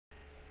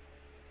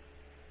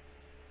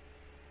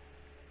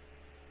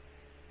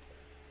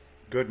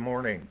Good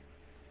morning.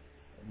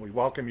 We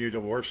welcome you to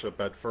worship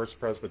at First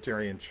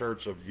Presbyterian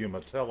Church of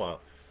Umatilla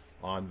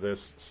on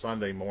this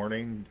Sunday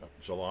morning,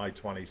 July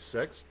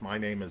 26th. My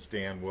name is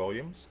Dan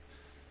Williams.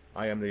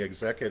 I am the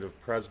Executive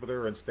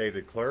Presbyter and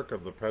Stated Clerk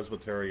of the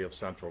Presbytery of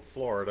Central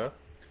Florida,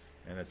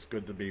 and it's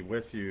good to be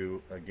with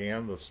you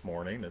again this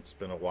morning. It's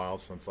been a while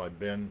since I've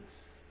been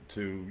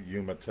to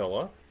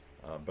Umatilla,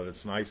 but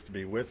it's nice to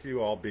be with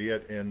you,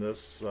 albeit in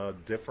this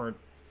different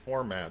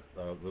format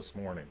this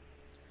morning.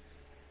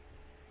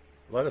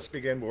 Let us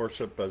begin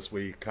worship as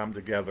we come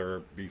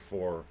together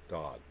before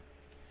God.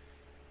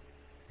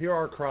 Hear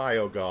our cry,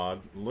 O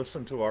God,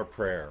 listen to our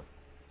prayer.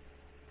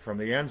 From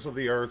the ends of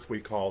the earth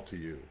we call to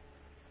you.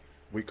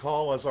 We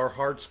call as our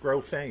hearts grow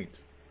faint.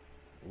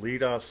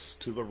 Lead us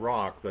to the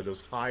rock that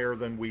is higher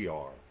than we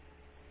are.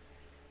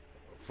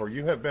 For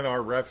you have been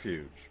our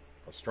refuge,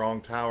 a strong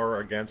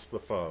tower against the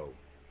foe.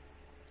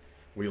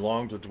 We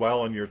long to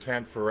dwell in your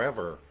tent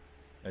forever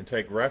and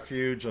take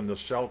refuge in the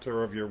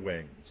shelter of your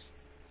wings.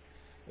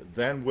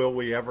 Then will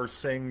we ever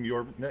sing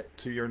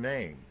to your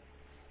name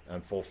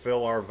and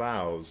fulfill our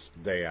vows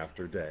day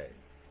after day.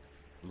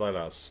 Let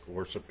us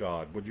worship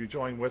God. Would you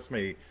join with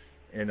me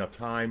in a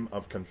time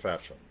of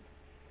confession?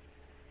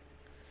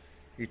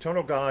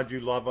 Eternal God,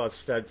 you love us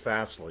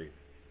steadfastly,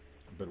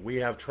 but we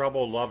have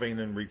trouble loving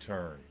in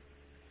return.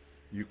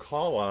 You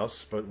call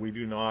us, but we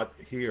do not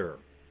hear.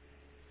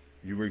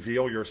 You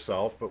reveal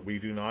yourself, but we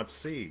do not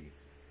see.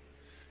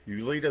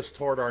 You lead us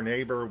toward our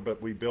neighbor,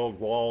 but we build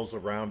walls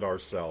around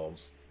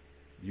ourselves.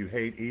 You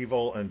hate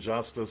evil,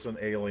 injustice, and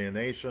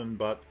alienation,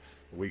 but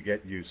we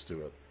get used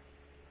to it.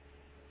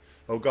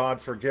 O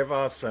God, forgive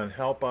us and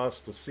help us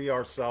to see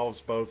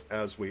ourselves both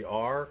as we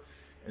are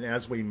and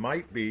as we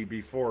might be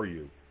before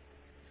you,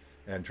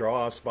 and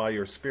draw us by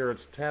your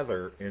Spirit's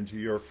tether into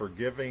your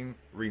forgiving,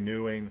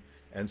 renewing,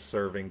 and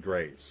serving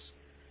grace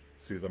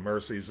through the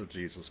mercies of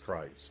Jesus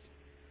Christ.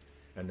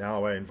 And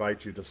now I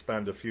invite you to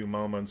spend a few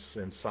moments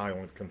in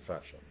silent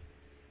confession.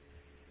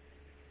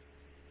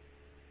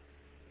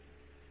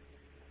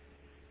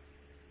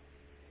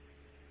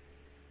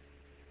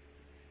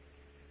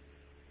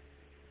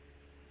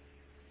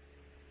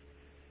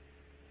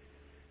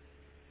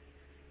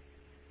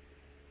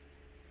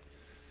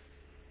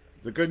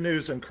 The good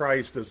news in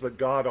Christ is that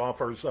God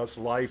offers us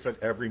life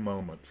at every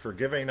moment,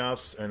 forgiving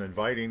us and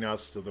inviting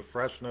us to the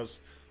freshness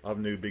of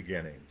new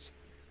beginnings.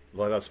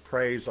 Let us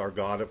praise our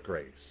God of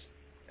grace.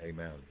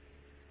 Amen.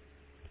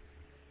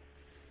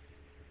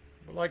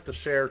 I'd like to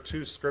share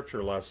two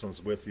scripture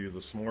lessons with you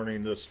this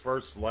morning. This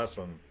first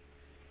lesson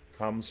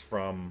comes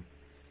from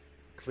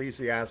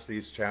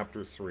Ecclesiastes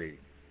chapter 3.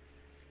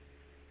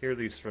 Hear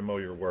these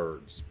familiar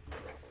words.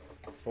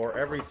 For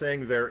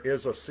everything there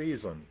is a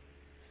season,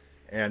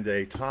 and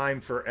a time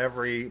for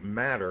every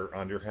matter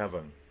under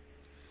heaven,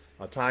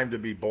 a time to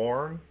be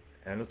born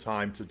and a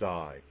time to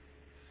die,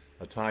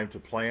 a time to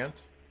plant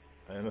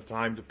and a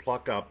time to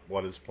pluck up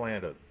what is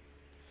planted,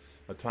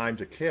 a time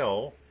to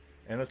kill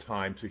and a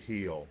time to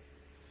heal,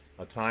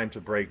 a time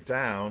to break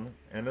down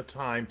and a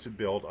time to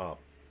build up,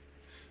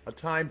 a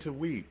time to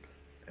weep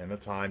and a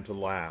time to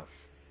laugh,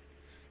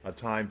 a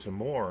time to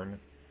mourn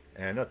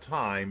and a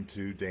time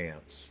to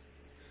dance,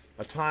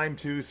 a time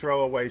to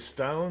throw away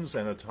stones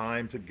and a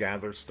time to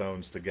gather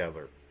stones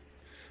together,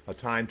 a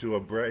time to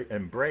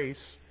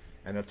embrace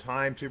and a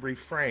time to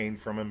refrain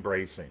from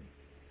embracing,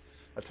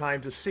 a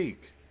time to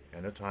seek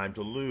and a time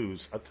to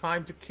lose, a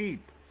time to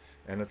keep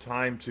and a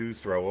time to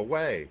throw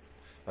away,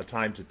 a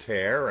time to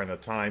tear and a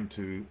time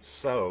to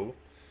sow,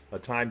 a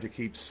time to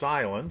keep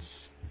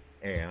silence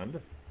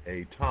and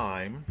a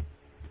time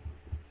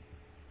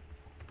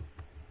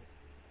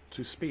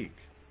to speak,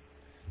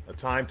 a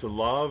time to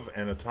love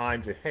and a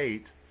time to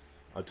hate,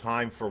 a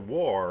time for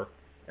war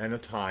and a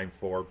time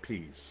for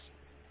peace.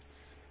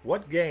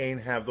 What gain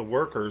have the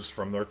workers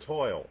from their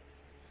toil?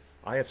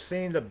 I have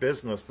seen the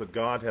business that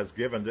God has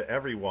given to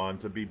everyone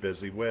to be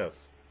busy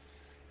with.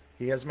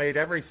 He has made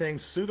everything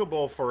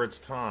suitable for its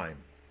time.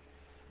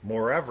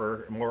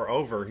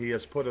 Moreover, he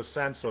has put a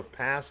sense of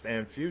past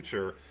and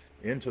future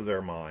into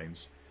their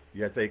minds,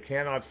 yet they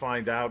cannot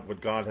find out what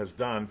God has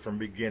done from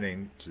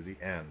beginning to the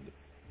end.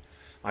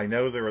 I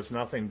know there is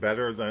nothing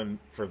better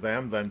for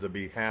them than to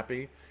be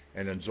happy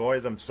and enjoy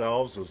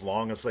themselves as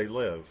long as they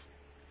live.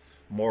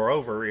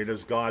 Moreover, it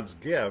is God's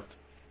gift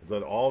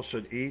that all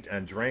should eat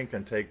and drink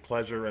and take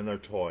pleasure in their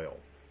toil.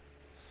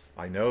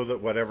 I know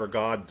that whatever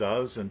God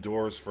does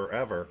endures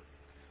forever.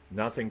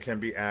 Nothing can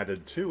be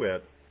added to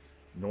it,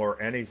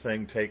 nor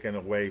anything taken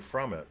away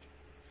from it.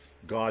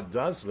 God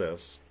does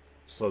this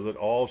so that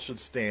all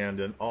should stand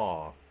in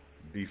awe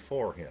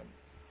before him.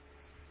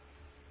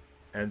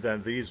 And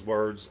then these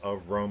words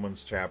of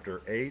Romans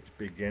chapter 8,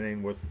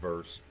 beginning with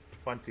verse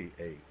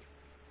 28.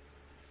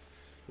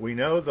 We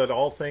know that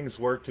all things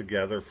work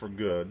together for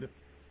good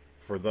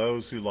for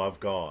those who love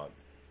God,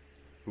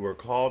 who are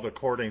called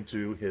according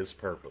to his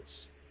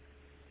purpose.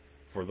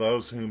 For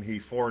those whom he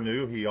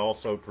foreknew, he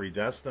also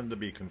predestined to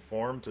be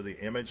conformed to the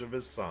image of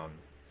his Son,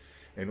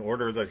 in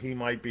order that he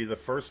might be the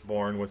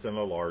firstborn within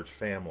a large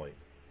family.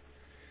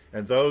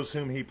 And those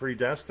whom he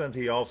predestined,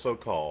 he also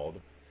called.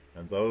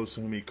 And those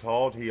whom he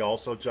called, he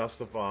also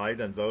justified.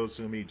 And those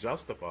whom he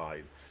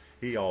justified,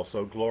 he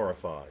also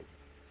glorified.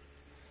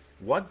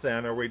 What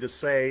then are we to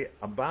say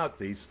about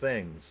these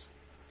things?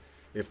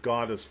 If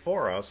God is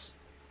for us,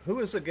 who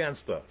is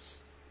against us?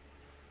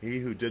 He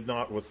who did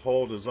not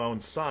withhold his own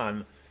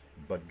Son,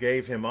 but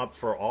gave him up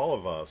for all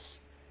of us,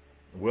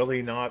 will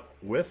he not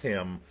with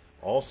him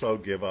also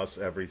give us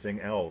everything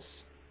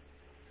else?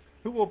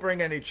 Who will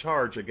bring any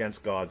charge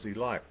against God's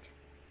elect?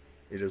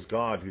 It is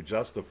God who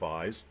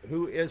justifies.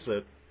 Who is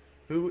it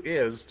who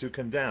is to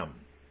condemn?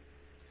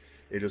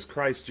 It is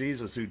Christ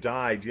Jesus who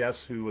died,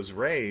 yes, who was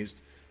raised,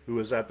 who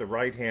is at the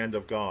right hand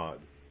of God,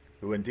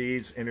 who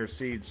indeed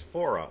intercedes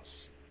for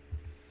us.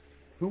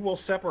 Who will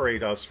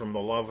separate us from the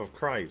love of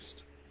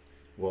Christ?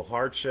 Will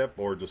hardship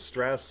or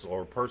distress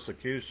or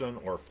persecution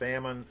or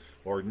famine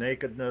or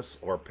nakedness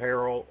or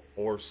peril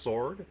or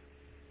sword?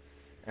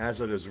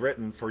 As it is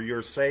written, for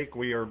your sake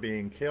we are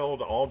being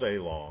killed all day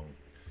long.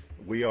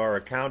 We are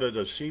accounted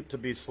as sheep to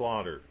be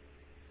slaughtered.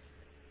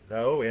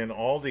 No, in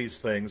all these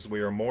things we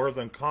are more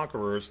than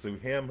conquerors through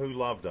him who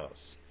loved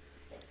us.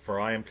 For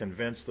I am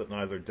convinced that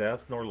neither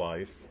death nor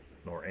life,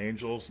 nor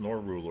angels nor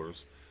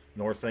rulers,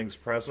 nor things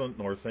present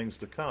nor things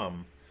to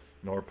come,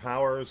 nor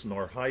powers,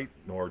 nor height,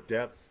 nor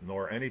depth,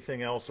 nor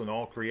anything else in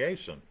all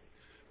creation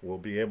will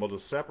be able to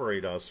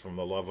separate us from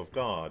the love of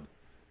God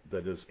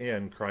that is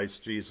in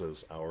Christ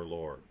Jesus our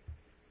Lord.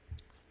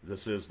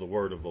 This is the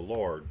word of the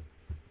Lord.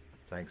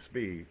 Thanks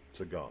be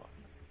to God.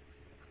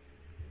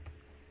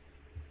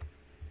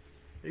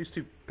 These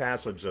two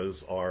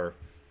passages are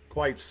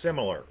quite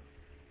similar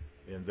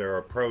in their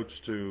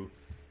approach to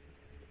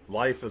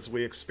life as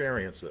we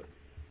experience it,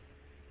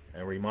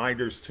 and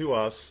reminders to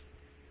us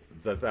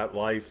that that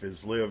life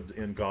is lived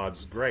in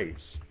God's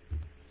grace.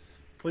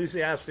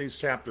 Ecclesiastes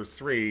chapter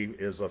 3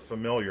 is a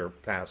familiar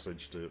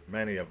passage to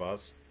many of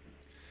us.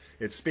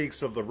 It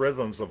speaks of the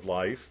rhythms of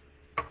life,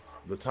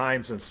 the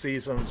times and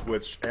seasons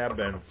which ebb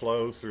and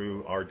flow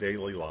through our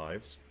daily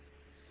lives.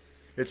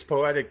 Its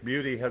poetic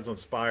beauty has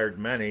inspired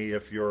many.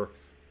 If you're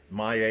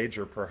my age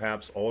or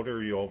perhaps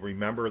older, you'll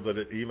remember that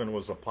it even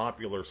was a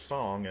popular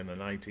song in the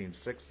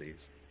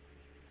 1960s.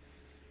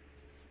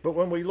 But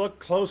when we look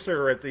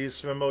closer at these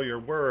familiar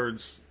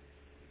words,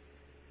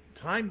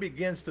 time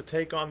begins to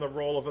take on the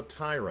role of a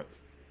tyrant.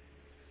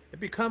 It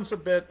becomes a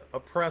bit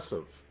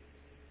oppressive.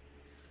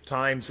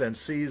 Times and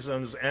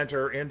seasons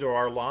enter into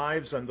our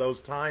lives, and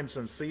those times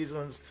and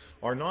seasons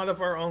are not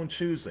of our own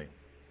choosing.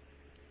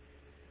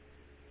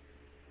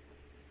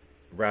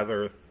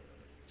 Rather,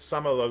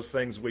 some of those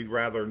things we'd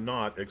rather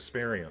not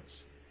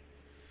experience.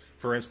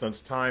 For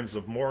instance, times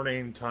of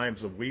mourning,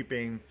 times of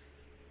weeping,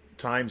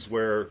 times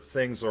where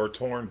things are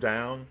torn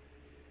down.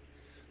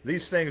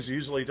 These things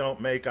usually don't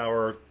make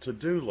our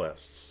to-do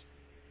lists,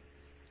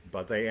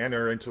 but they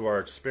enter into our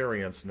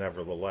experience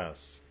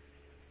nevertheless.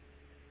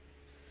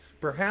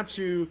 Perhaps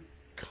you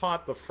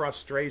caught the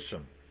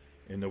frustration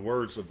in the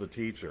words of the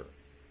teacher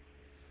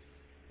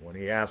when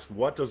he asked,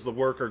 what does the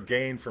worker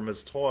gain from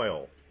his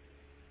toil?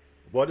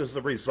 What is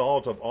the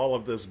result of all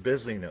of this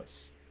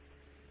busyness?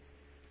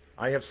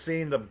 I have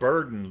seen the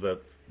burden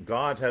that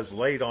God has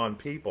laid on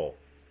people,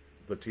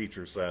 the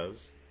teacher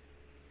says.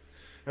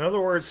 In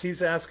other words,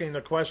 he's asking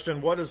the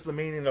question, what is the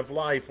meaning of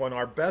life when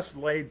our best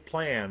laid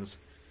plans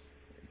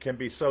can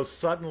be so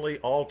suddenly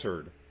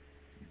altered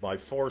by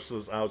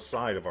forces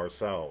outside of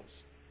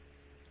ourselves?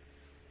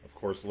 Of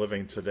course,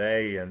 living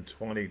today in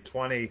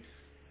 2020,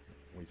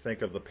 we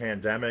think of the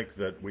pandemic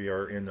that we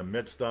are in the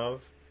midst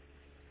of,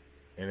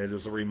 and it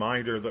is a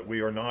reminder that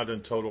we are not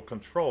in total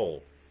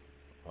control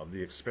of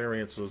the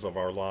experiences of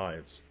our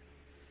lives.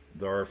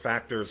 There are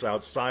factors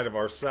outside of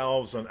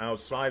ourselves and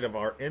outside of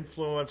our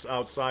influence,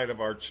 outside of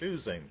our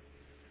choosing,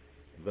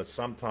 that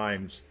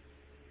sometimes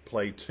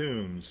play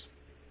tunes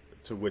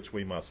to which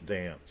we must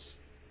dance.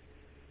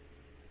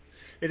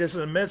 It is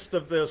in the midst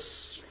of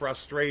this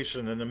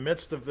frustration, in the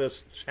midst of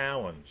this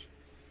challenge,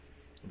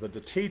 that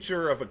the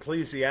teacher of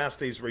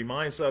Ecclesiastes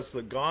reminds us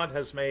that God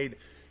has made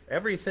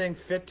everything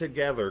fit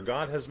together.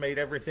 God has made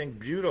everything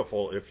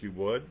beautiful, if you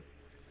would,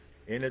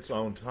 in its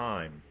own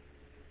time.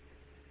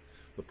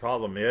 The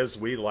problem is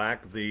we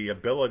lack the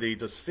ability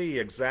to see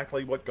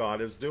exactly what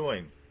God is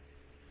doing.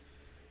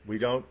 We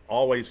don't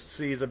always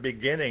see the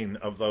beginning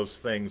of those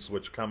things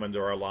which come into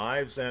our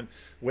lives, and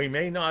we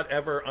may not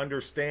ever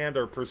understand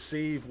or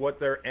perceive what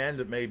their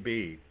end may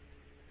be.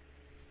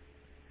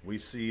 We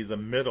see the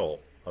middle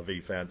of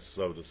events,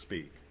 so to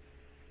speak.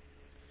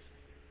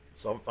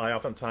 So I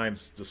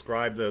oftentimes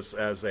describe this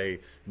as a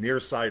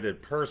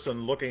nearsighted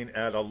person looking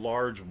at a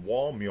large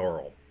wall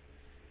mural.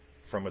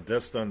 From a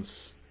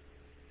distance,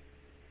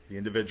 the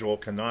individual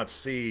cannot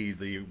see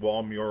the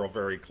wall mural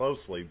very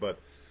closely, but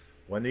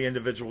when the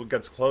individual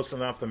gets close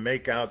enough to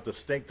make out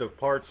distinctive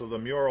parts of the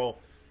mural,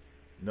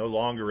 no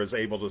longer is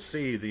able to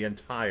see the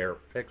entire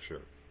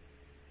picture.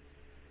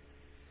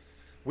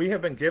 We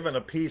have been given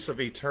a piece of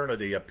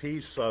eternity, a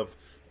piece of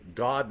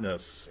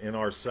Godness in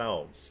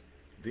ourselves.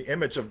 The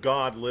image of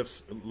God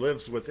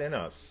lives within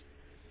us.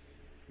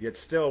 Yet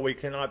still we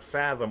cannot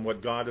fathom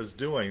what God is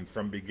doing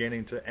from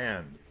beginning to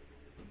end.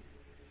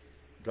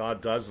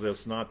 God does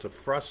this not to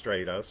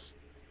frustrate us,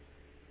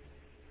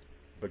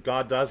 but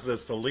God does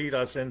this to lead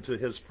us into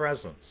his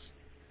presence,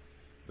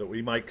 that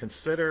we might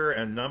consider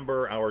and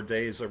number our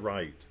days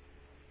aright,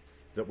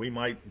 that we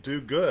might do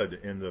good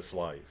in this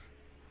life,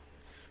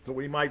 that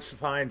we might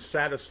find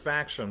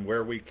satisfaction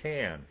where we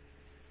can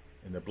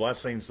in the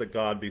blessings that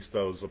God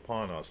bestows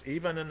upon us,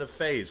 even in the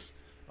face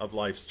of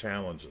life's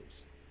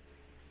challenges,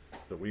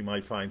 that we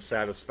might find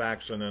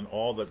satisfaction in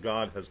all that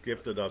God has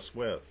gifted us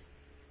with.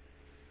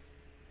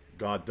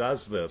 God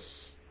does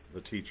this,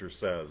 the teacher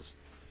says,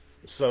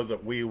 so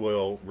that we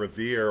will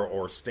revere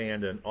or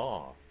stand in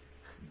awe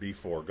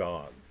before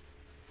God.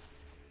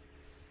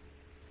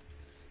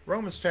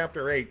 Romans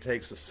chapter 8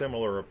 takes a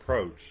similar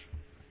approach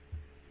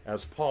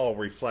as Paul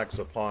reflects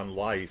upon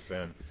life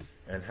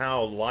and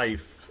how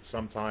life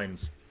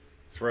sometimes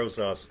throws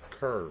us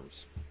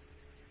curves.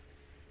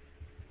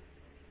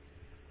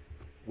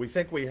 We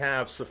think we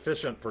have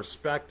sufficient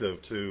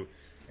perspective to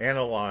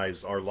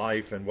analyze our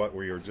life and what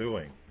we are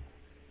doing,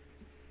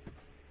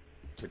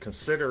 to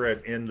consider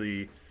it in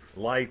the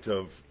light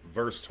of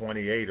verse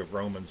 28 of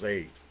Romans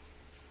 8,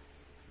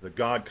 that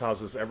God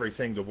causes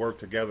everything to work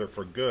together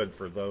for good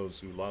for those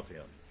who love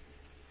him.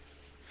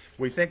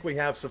 We think we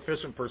have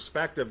sufficient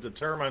perspective to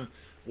determine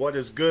what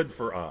is good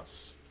for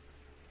us.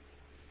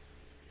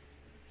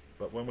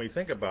 But when we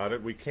think about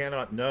it, we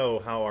cannot know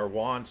how our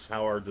wants,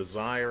 how our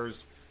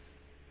desires,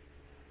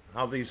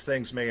 how these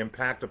things may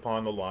impact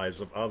upon the lives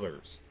of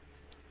others,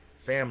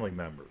 family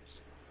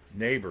members,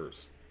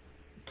 neighbors,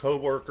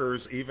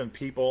 co-workers, even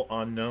people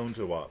unknown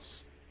to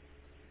us.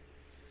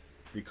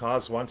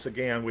 Because once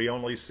again, we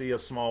only see a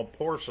small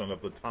portion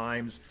of the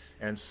times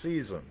and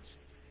seasons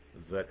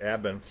that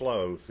ebb and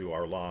flow through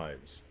our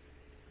lives.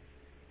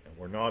 And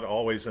we're not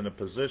always in a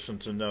position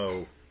to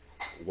know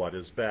what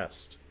is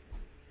best.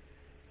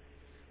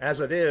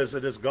 As it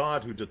is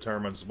God who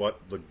determines what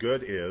the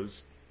good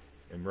is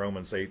in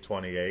Romans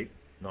 8:28,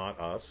 not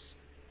us.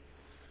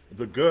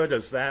 The good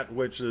is that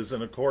which is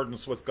in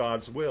accordance with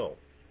God's will,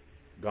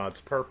 God's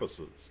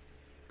purposes,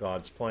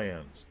 God's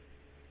plans.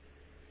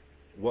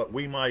 What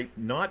we might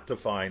not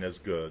define as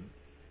good,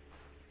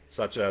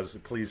 such as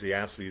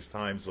Ecclesiastes,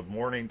 times of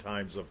mourning,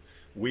 times of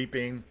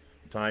weeping,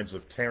 times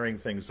of tearing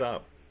things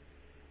up,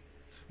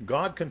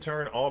 God can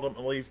turn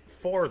ultimately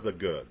for the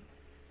good.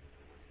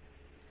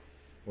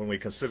 When we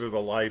consider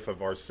the life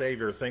of our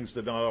Savior, things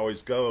did not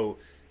always go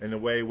in a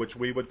way which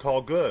we would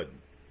call good.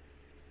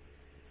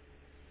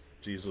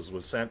 Jesus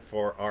was sent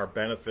for our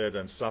benefit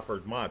and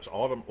suffered much,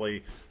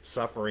 ultimately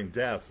suffering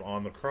death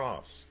on the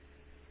cross.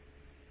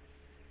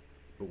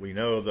 But we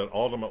know that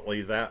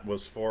ultimately that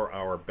was for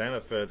our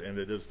benefit, and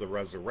it is the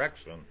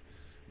resurrection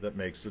that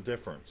makes the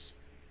difference.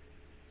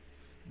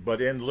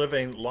 But in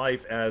living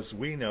life as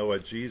we know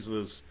it,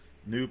 Jesus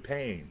knew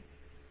pain.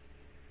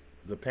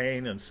 The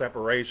pain and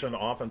separation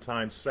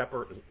oftentimes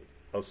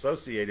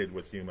associated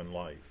with human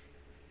life.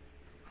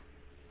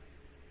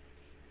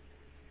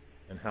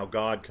 And how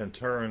God can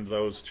turn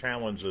those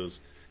challenges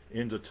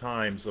into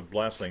times of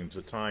blessing,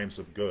 to times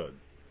of good.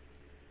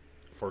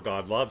 For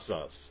God loves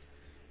us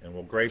and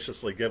will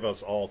graciously give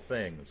us all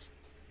things,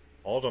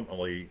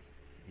 ultimately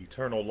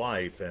eternal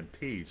life and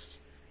peace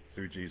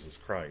through Jesus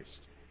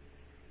Christ.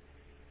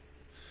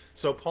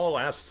 So Paul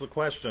asks the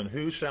question,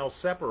 who shall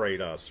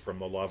separate us from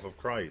the love of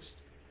Christ?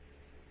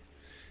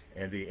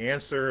 And the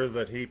answer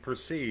that he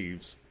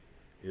perceives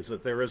is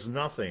that there is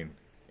nothing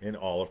in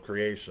all of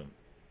creation.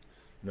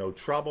 No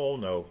trouble,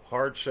 no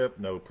hardship,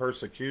 no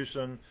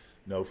persecution,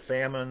 no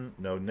famine,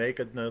 no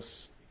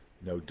nakedness,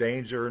 no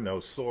danger, no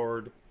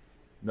sword,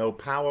 no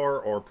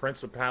power or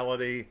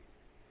principality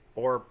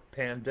or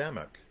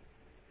pandemic,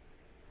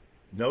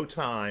 no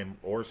time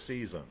or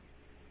season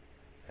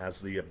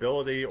has the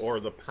ability or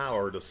the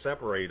power to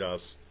separate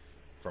us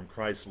from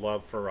Christ's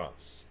love for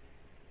us.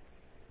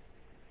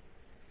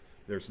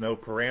 There's no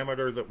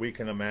parameter that we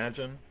can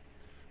imagine,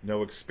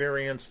 no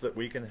experience that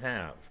we can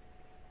have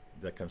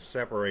that can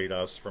separate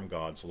us from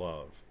God's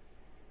love.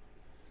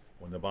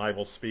 When the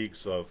Bible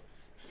speaks of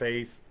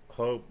faith,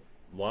 hope,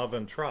 love,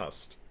 and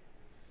trust,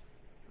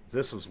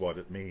 this is what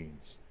it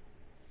means.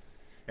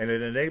 And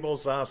it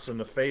enables us in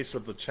the face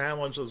of the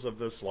challenges of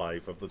this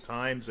life, of the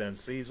times and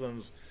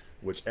seasons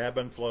which ebb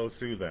and flow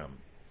through them,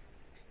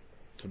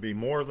 to be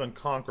more than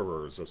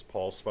conquerors, as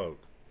Paul spoke.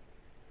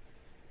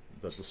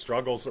 That the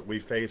struggles that we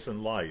face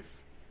in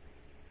life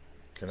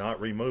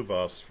cannot remove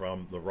us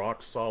from the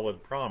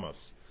rock-solid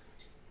promise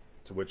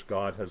to which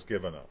God has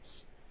given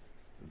us,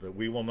 that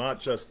we will not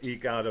just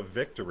eke out a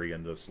victory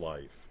in this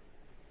life.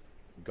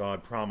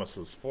 God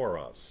promises for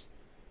us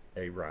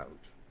a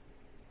route.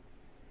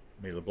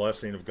 May the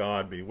blessing of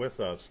God be with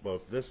us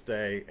both this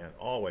day and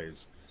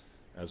always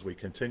as we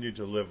continue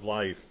to live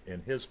life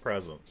in his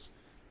presence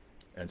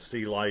and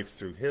see life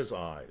through his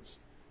eyes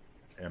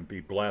and be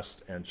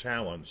blessed and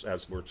challenged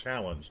as we're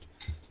challenged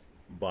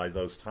by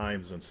those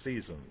times and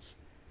seasons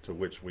to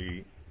which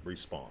we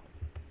respond.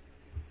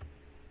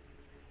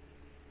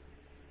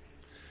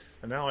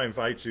 And now I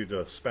invite you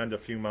to spend a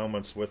few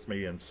moments with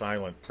me in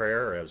silent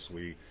prayer as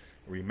we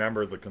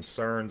remember the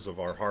concerns of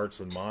our hearts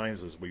and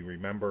minds, as we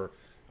remember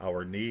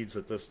our needs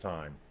at this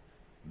time,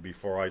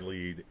 before I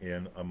lead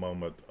in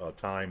a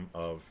time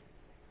of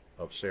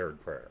shared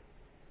prayer.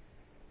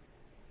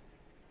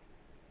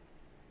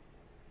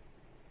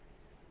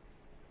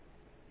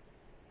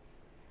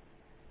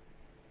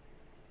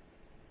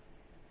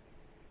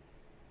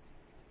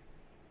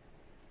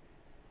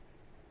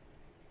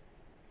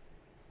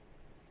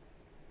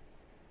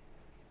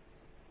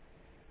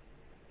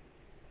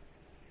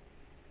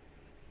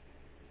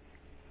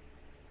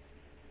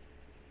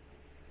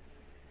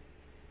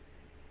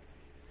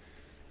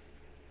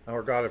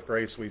 Our God of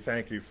grace, we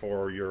thank you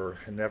for your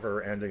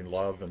never-ending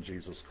love in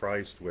Jesus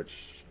Christ, which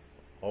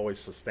always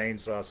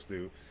sustains us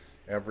through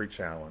every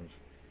challenge.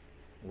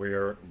 We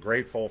are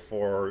grateful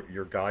for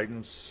your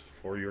guidance,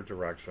 for your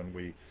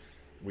direction.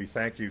 We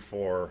thank you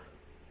for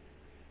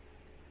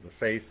the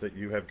faith that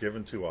you have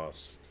given to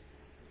us,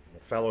 the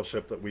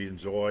fellowship that we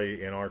enjoy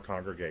in our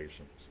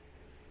congregations.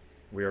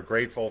 We are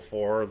grateful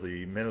for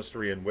the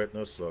ministry and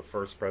witness of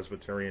First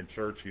Presbyterian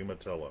Church,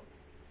 Umatilla,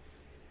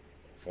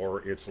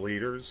 for its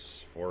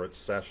leaders, for its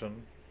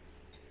session,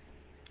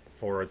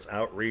 for its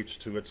outreach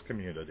to its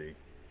community,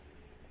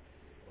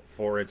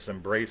 for its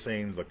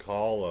embracing the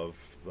call of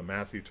the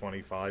Matthew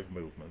 25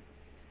 movement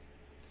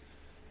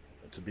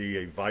to be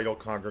a vital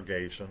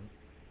congregation,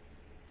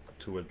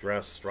 to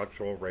address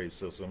structural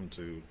racism,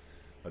 to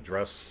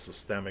address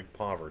systemic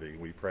poverty.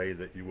 We pray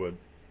that you would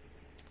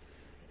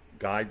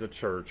guide the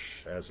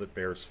church as it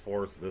bears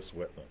forth this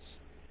witness.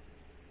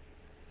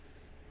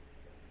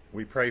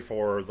 We pray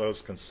for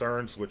those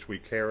concerns which we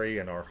carry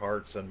in our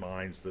hearts and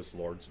minds this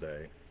Lord's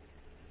Day.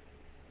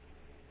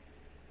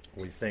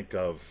 We think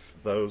of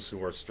those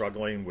who are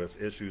struggling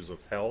with issues of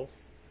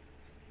health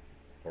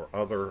or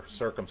other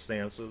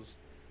circumstances,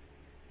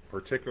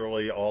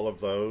 particularly all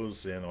of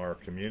those in our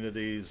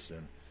communities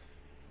and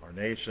our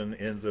nation,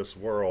 in this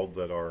world,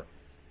 that are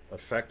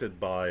affected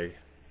by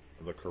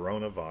the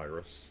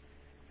coronavirus.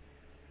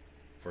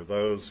 For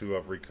those who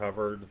have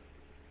recovered,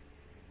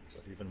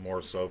 but even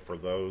more so for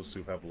those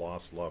who have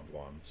lost loved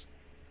ones.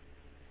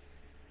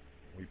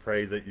 We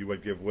pray that you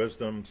would give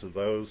wisdom to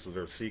those that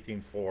are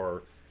seeking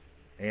for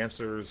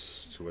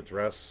answers to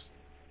address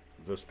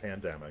this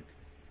pandemic,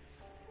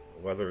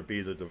 whether it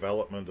be the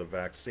development of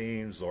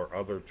vaccines or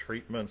other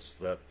treatments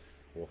that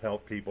will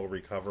help people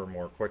recover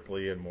more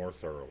quickly and more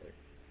thoroughly.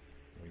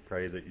 We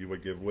pray that you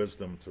would give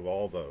wisdom to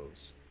all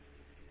those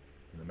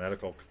in the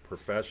medical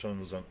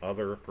professions and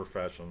other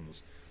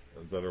professions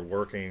that are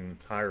working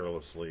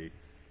tirelessly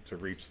to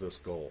reach this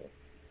goal.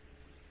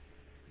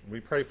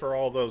 We pray for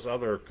all those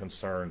other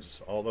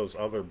concerns, all those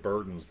other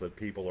burdens that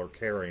people are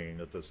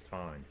carrying at this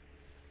time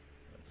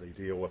as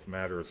they deal with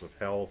matters of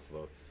health,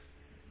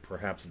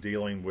 perhaps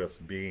dealing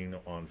with being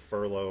on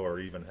furlough or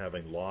even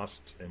having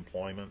lost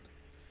employment.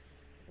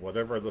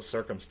 Whatever the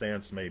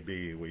circumstance may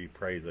be, we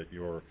pray that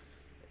your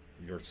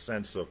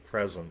sense of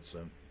presence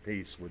and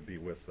peace would be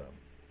with them.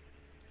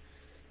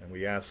 And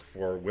we ask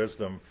for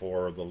wisdom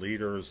for the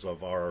leaders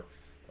of our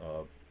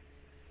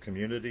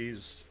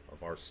communities,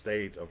 of our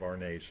state, of our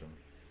nation,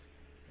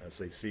 as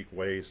they seek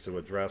ways to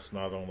address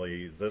not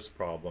only this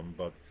problem,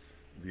 but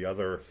the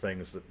other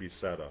things that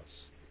beset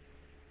us.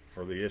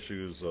 For the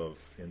issues of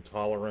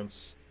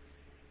intolerance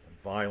and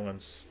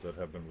violence that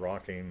have been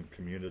rocking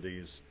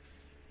communities,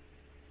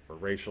 for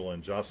racial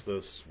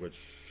injustice,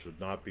 which should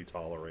not be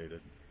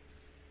tolerated,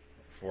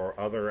 for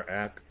other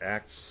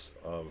acts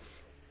of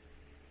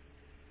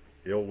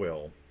ill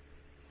will.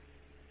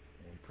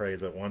 We pray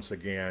that once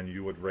again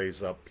you would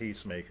raise up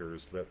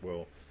peacemakers that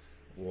will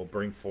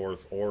bring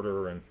forth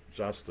order and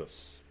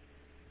justice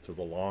to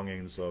the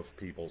longings of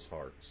people's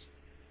hearts.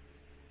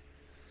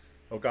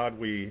 Oh God,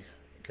 we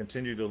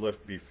continue to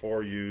lift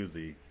before you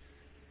the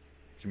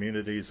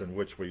communities in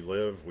which we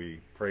live. We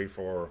pray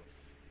for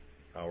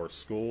our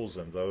schools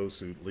and those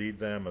who lead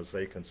them as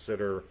they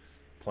consider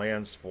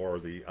plans for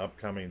the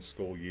upcoming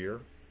school year.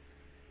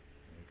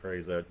 We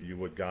pray that you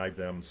would guide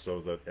them so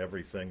that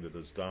everything that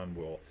is done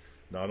will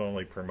not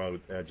only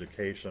promote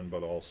education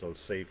but also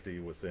safety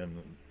within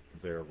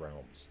their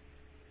realms.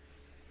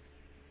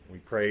 We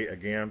pray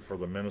again for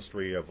the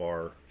ministry of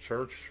our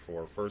church,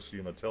 for First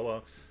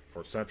Umatilla,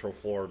 for Central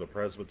Florida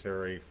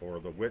Presbytery, for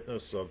the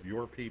witness of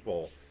your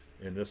people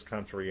in this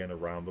country and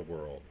around the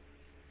world,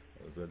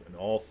 that in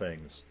all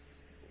things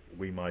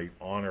we might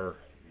honor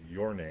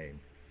your name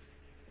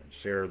and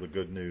share the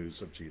good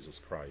news of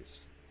Jesus Christ.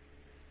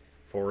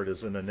 For it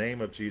is in the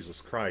name of Jesus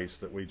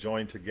Christ that we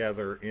join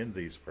together in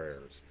these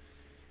prayers,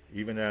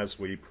 even as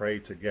we pray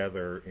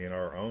together in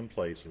our own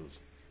places,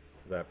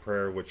 that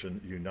prayer which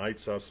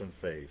unites us in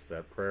faith,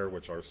 that prayer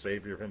which our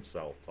Savior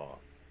himself taught.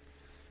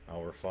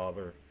 Our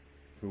Father,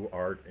 who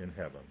art in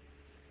heaven,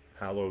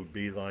 hallowed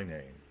be thy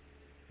name.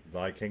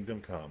 Thy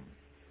kingdom come,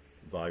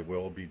 thy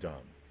will be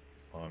done,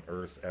 on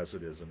earth as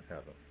it is in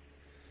heaven.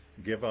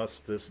 Give us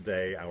this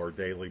day our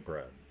daily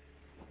bread,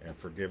 and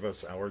forgive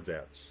us our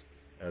debts,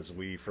 as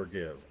we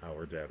forgive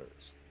our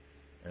debtors.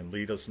 and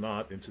lead us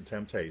not into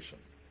temptation,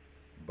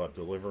 but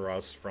deliver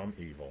us from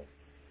evil.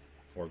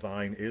 For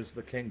thine is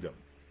the kingdom,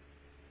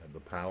 and the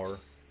power,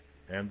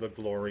 and the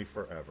glory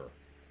forever.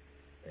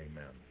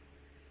 Amen.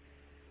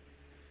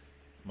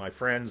 My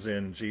friends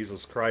in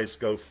Jesus Christ,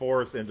 go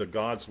forth into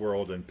God's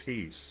world in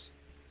peace,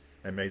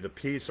 and may the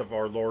peace of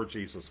our Lord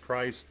Jesus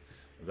Christ,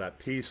 that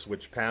peace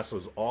which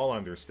passes all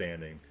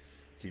understanding,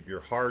 keep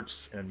your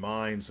hearts and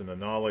minds in the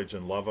knowledge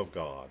and love of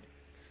God,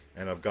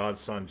 and of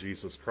God's Son,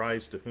 Jesus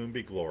Christ, to whom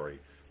be glory,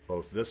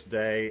 both this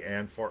day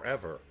and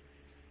forever.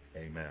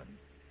 Amen.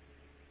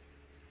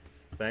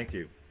 Thank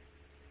you,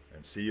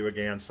 and see you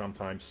again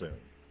sometime soon.